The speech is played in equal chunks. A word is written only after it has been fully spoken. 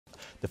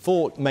The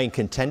four main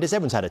contenders,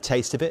 everyone's had a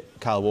taste of it.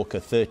 Kyle Walker,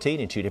 13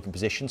 in 2 different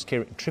positions.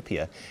 Kieran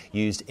Trippier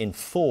used in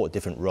 4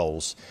 different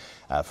roles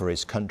for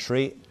his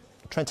country.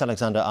 Trent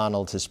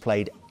Alexander-Arnold has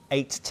played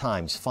 8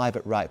 times, 5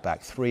 at right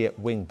back, 3 at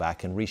wing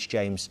back, and Reece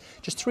James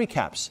just 3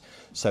 caps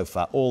so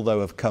far, all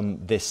though have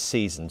come this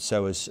season.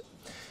 So as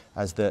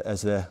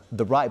the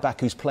right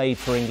back who's played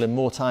for England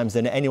more times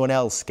than anyone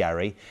else,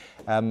 Gary,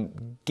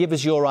 give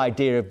us your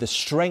idea of the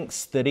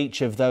strengths that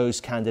each of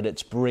those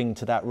candidates bring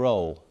to that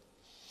role.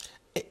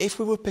 If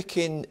we were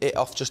picking it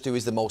off just who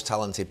is the most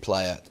talented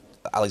player,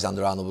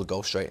 Alexander-Arnold would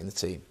go straight in the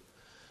team.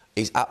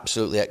 He's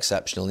absolutely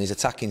exceptional, and his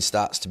attacking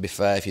stats, to be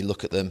fair, if you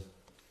look at them,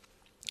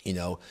 you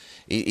know,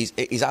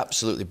 he's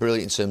absolutely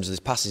brilliant in terms of his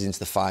passes into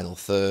the final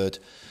third.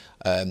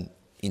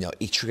 You know,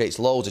 he creates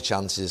loads of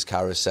chances, as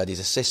Carragher said. His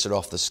assists are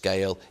off the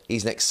scale.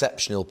 He's an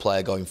exceptional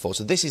player going forward.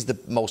 So this is the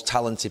most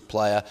talented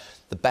player,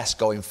 the best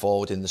going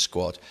forward in the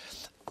squad.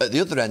 At the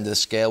other end of the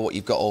scale, what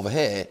you've got over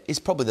here is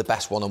probably the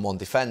best one-on-one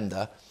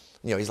defender.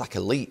 You know, he's like a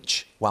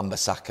leech,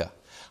 Wan-Bissaka.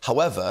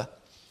 However,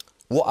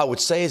 what I would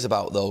say is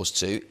about those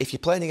two, if you're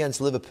playing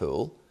against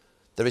Liverpool,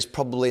 there is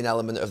probably an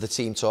element of the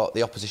team talk,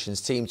 the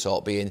opposition's team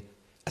talk being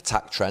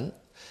attack Trent.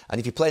 And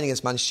if you're playing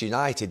against Manchester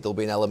United, there'll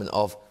be an element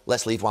of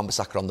let's leave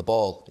Wan-Bissaka on the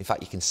ball. In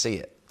fact, you can see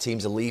it.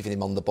 Teams are leaving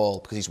him on the ball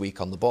because he's weak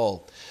on the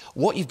ball.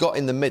 What you've got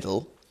in the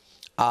middle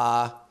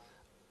are,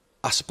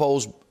 I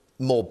suppose,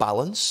 more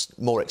balance,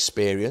 more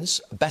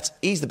experience.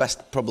 He's the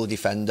best probably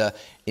defender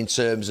in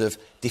terms of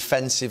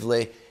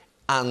defensively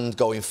and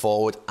going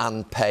forward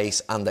and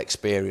pace and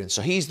experience.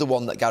 So he's the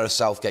one that Gareth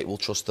Southgate will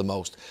trust the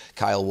most,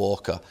 Kyle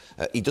Walker.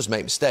 He does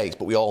make mistakes,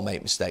 but we all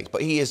make mistakes.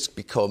 But he has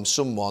become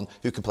someone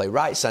who can play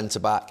right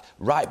centre-back,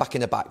 right back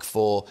in a back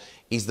four.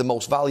 He's the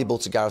most valuable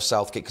to Gareth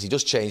Southgate because he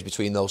does change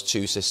between those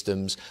 2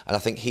 systems, and I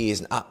think he is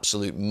an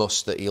absolute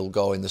must that he'll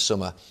go in the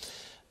summer.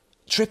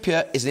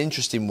 Trippier is an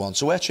interesting one.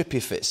 So where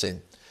Trippier fits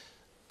in,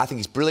 I think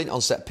he's brilliant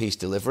on set-piece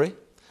delivery.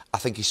 I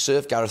think he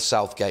served Gareth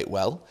Southgate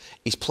well.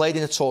 He's played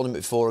in a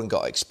tournament before and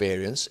got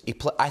experience.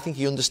 I think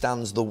he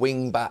understands the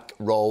wing-back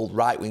role,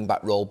 right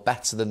wing-back role,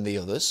 better than the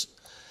others.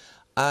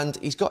 And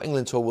he's got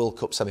England to a World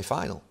Cup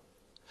semi-final.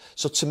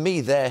 So to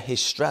me, they're his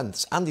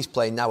strengths. And he's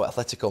playing now at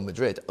Atletico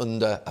Madrid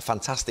under a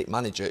fantastic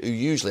manager who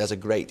usually has a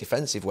great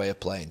defensive way of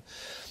playing.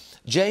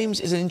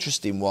 James is an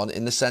interesting one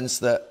in the sense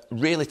that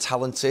really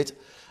talented.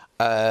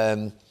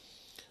 I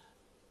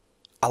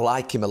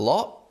like him a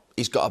lot.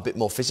 He's got a bit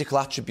more physical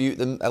attribute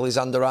than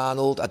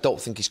Alexander-Arnold. I don't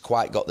think he's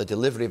quite got the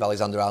delivery of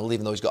Alexander-Arnold,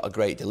 even though he's got a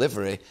great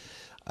delivery.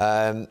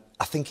 I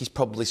think he's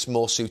probably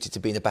more suited to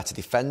being a better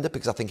defender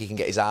because I think he can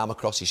get his arm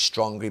across, he's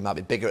stronger, he might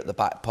be bigger at the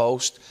back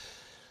post.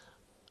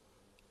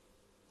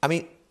 I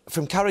mean,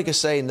 from Carragher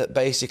saying that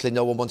basically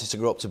no one wanted to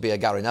grow up to be a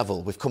Gary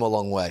Neville, we've come a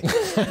long way.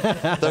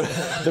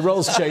 The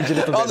roles change a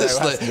little bit.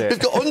 Honestly, we've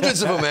got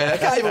hundreds of them here. I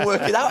can't even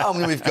work it out how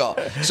many we've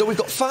got. So we've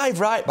got 5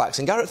 right-backs,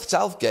 and Gareth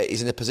Southgate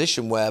is in a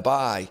position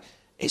whereby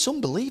it's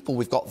unbelievable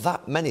we've got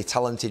that many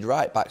talented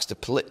right-backs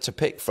to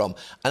pick from.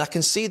 And I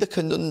can see the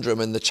conundrum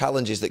and the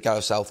challenges that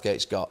Gareth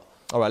Southgate's got.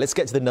 All right, let's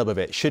get to the nub of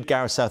it. Should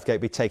Gareth Southgate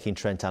be taking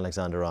Trent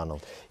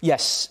Alexander-Arnold?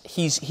 Yes,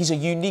 he's a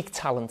unique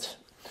talent.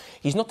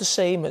 He's not the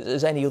same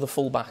as any other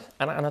fullback.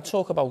 And I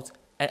talk about,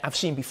 I've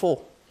seen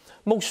before,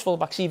 most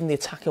fullbacks, even the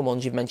attacking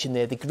ones you've mentioned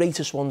there, the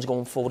greatest ones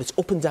going forward, it's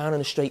up and down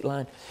in a straight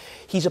line.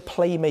 He's a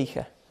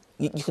playmaker.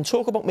 You can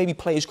talk about maybe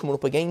players coming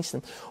up against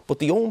him, but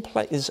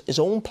his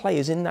own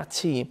players in that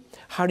team,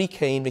 Harry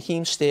Kane,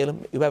 Raheem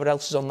Sterling, whoever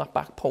else is on that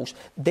back post,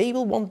 they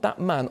will want that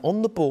man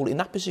on the ball in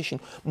that position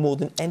more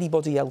than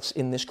anybody else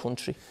in this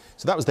country.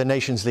 So that was the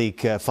Nations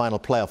League final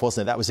playoff,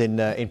 wasn't it? That was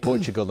in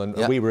Portugal,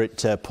 and we were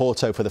at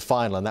Porto for the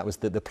final, and that was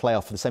the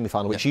playoff for the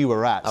semi-final, which you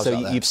were at.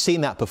 So you've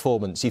seen that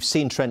performance. You've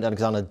seen Trent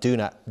Alexander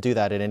do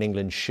that in an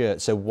England shirt.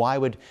 So why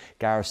would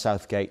Gareth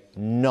Southgate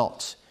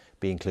not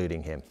be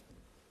including him?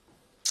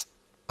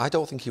 I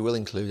don't think he will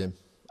include him.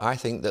 I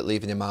think that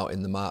leaving him out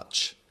in the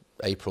March,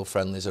 April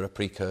friendlies are a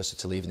precursor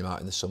to leaving him out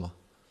in the summer.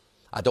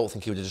 I don't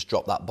think he would have just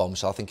dropped that bomb.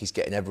 So I think he's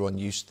getting everyone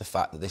used to the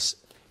fact that this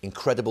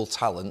incredible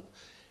talent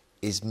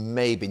is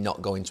maybe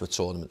not going to a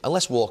tournament.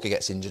 Unless Walker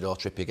gets injured or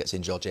Trippier gets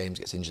injured or James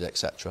gets injured,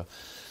 etc.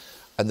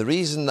 And the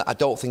reason that I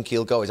don't think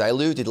he'll go is I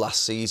alluded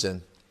last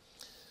season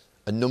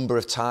a number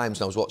of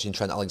times when I was watching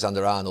Trent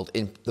Alexander-Arnold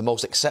in the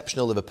most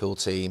exceptional Liverpool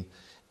team,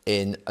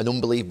 in an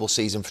unbelievable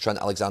season for Trent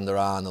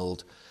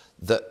Alexander-Arnold,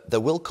 that there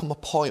will come a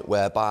point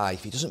whereby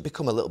if he doesn't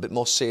become a little bit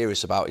more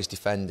serious about his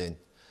defending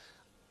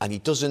and he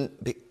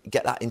doesn't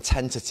get that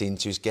intensity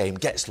into his game,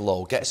 gets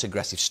low, gets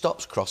aggressive,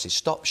 stops crosses,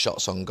 stops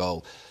shots on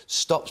goal,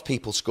 stops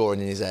people scoring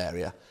in his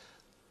area,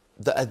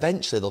 that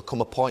eventually there'll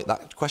come a point,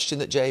 that question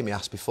that Jamie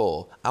asked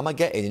before, am I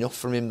getting enough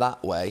from him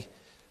that way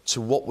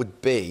to what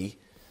would be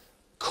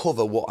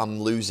cover what I'm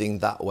losing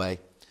that way?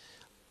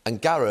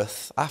 And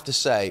Gareth, I have to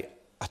say,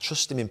 I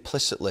trust him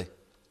implicitly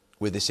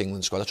with this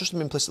England squad. I trust him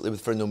implicitly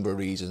for a number of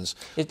reasons.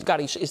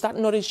 Gary, is that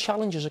not his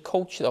challenge as a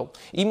coach, though?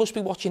 He must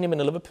be watching him in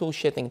a Liverpool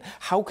shirt thinking,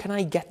 how can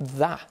I get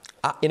that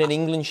in an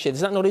England shirt?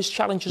 Is that not his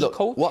challenge as a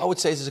coach? What I would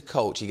say is, as a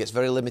coach, he gets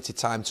very limited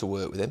time to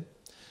work with him.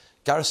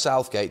 Gareth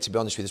Southgate, to be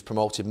honest with you, has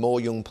promoted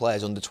more young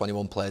players,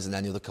 under-21 players, than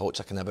any other coach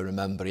I can ever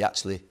remember.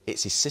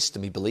 It's his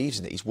system, he believes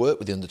in it. He's worked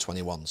with the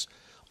under-21s.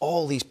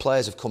 All these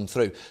players have come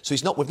through. So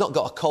we've not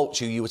got a coach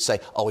who you would say,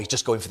 oh, he's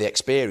just going for the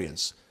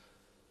experience.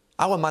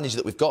 Our manager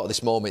that we've got at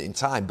this moment in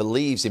time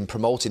believes in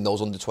promoting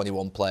those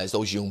under-21 players,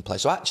 those young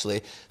players. So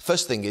actually,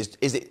 first thing is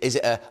it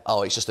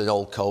it's just an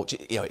old coach?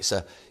 You know,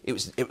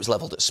 it was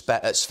levelled at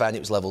Sven, it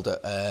was levelled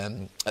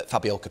at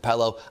Fabio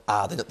Capello.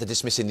 They're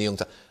dismissing the young.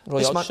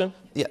 Roy Hodgson?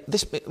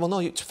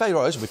 To fair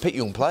Roy Hodgson, we pick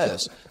young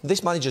players.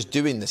 This manager's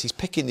doing this. He's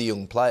picking the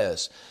young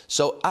players.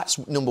 So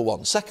that's number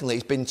one. Secondly,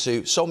 he's been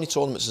to so many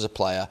tournaments as a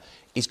player.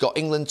 He's got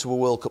England to a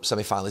World Cup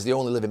semi-final. He's the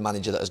only living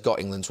manager that has got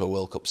England to a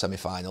World Cup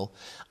semi-final.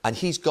 And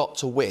he's got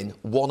to win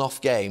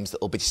one-off games that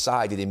will be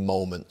decided in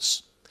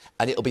moments.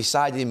 And it'll be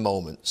decided in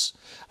moments.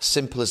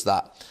 Simple as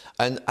that.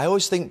 And I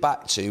always think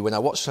back to when I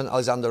watch Trent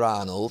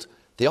Alexander-Arnold,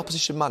 the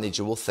opposition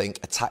manager will think,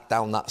 attack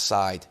down that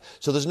side.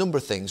 So there's a number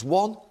of things.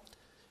 One,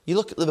 you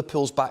look at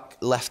Liverpool's back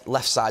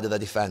left side of their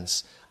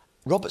defence.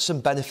 Robertson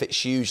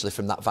benefits hugely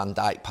from that Van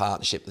Dijk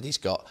partnership that he's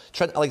got.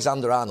 Trent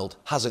Alexander-Arnold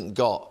hasn't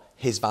got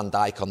his Van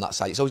Dijk on that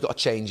side. He's always got a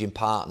changing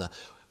partner.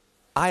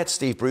 I had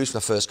Steve Bruce when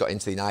I first got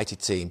into the United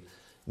team,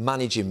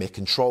 managing me,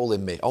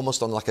 controlling me,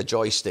 almost on like a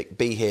joystick,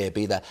 be here,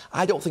 be there.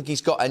 I don't think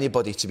he's got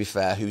anybody, to be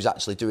fair, who's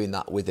actually doing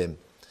that with him,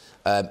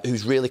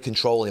 who's really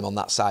controlling him on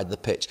that side of the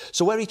pitch.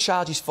 So where he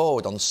charges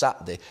forward on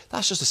Saturday,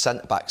 that's just a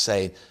centre-back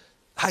saying,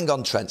 hang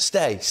on, Trent,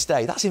 stay.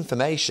 That's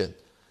information.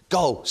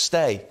 Go,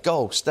 stay.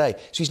 So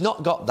he's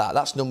not got that.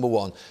 That's number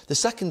one. The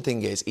second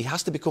thing is he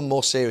has to become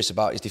more serious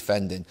about his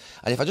defending.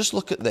 And if I just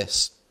look at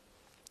this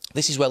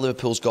is where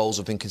Liverpool's goals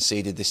have been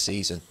conceded this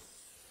season.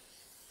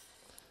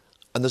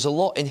 And there's a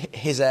lot in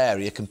his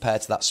area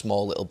compared to that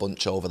small little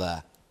bunch over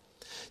there.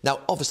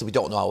 Now, obviously, we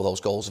don't know how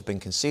those goals have been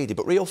conceded,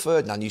 but Rio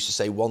Ferdinand used to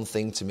say one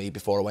thing to me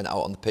before I went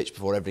out on the pitch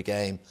before every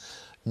game.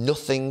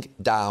 Nothing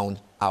down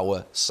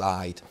our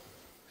side.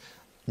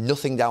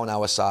 Nothing down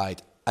our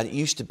side. And it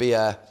used to be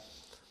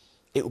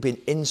it would be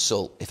an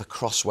insult if a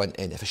cross went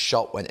in, if a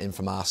shot went in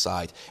from our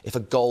side, if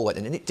a goal went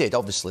in. And it did,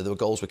 obviously, there were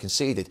goals we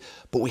conceded.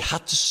 But we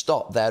had to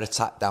stop their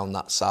attack down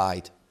that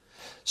side.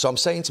 So I'm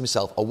saying to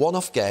myself, a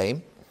one-off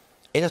game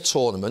in a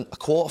tournament, a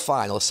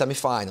quarter-final, a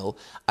semi-final,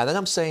 and then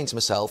I'm saying to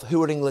myself,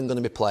 who are England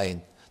going to be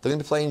playing? They're going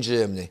to be playing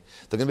Germany.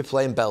 They're going to be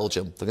playing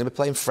Belgium. They're going to be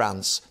playing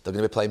France. They're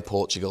going to be playing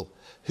Portugal.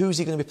 Who's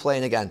he going to be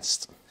playing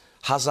against?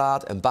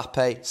 Hazard,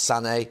 Mbappe,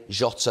 Sané,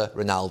 Jota,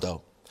 Ronaldo.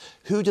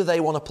 Who do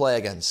they want to play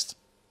against?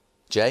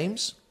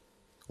 James,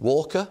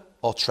 Walker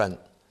or Trent?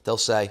 They'll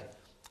say,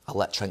 I'll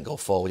let Trent go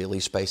forward, he'll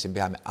leave space in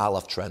behind me, I'll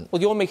have Trent.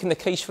 Well, you're making the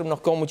case for him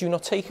not going, would you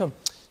not take him?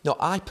 No,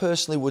 I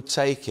personally would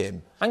take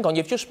him. Hang on,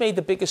 you've just made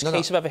the biggest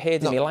case I've ever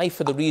heard in my life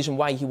for the reason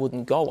why he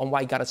wouldn't go and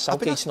why Gareth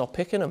Southgate's not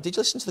picking him. Did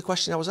you listen to the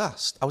question I was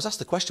asked? I was asked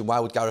the question, why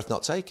would Gareth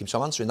not take him? So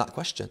I'm answering that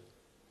question.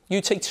 You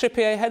take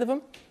Trippier ahead of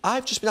him?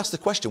 I've just been asked the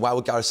question, why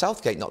would Gareth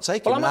Southgate not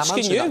take him? Well, I'm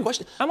asking you.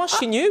 I'm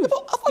asking you.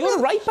 You're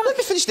a right back. Let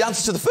me finish the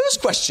answer to the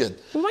first question.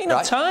 We might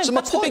not have time. So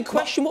that's the big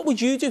question. What would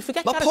you do?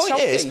 Forget Gareth Southgate. My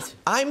point is,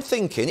 I'm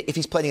thinking if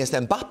he's playing against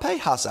Mbappe,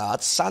 Hazard,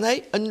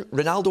 Sané and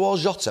Ronaldo or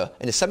Jota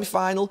in a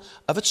semi-final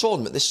of a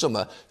tournament this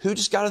summer, who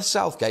does Gareth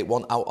Southgate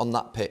want out on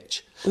that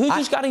pitch? Who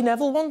does Gary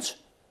Neville want?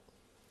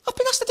 I've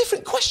been asked a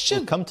different question.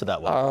 We'll come to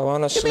that one. Oh,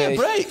 honestly. Give me a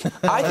break.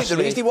 I think the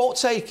reason he won't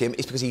take him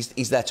is because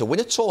he's there to win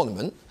a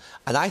tournament,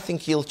 and I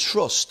think he'll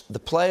trust the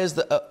players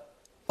that are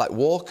like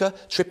Walker,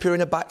 Trippier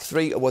in a back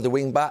three or the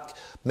wing back,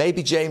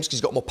 maybe James because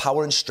he's got more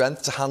power and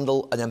strength to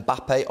handle an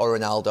Mbappe or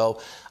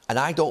Ronaldo, and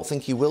I don't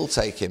think he will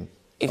take him.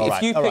 If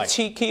you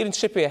pick Kieran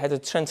Trippier ahead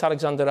of Trent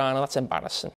Alexander-Arnold, that's embarrassing.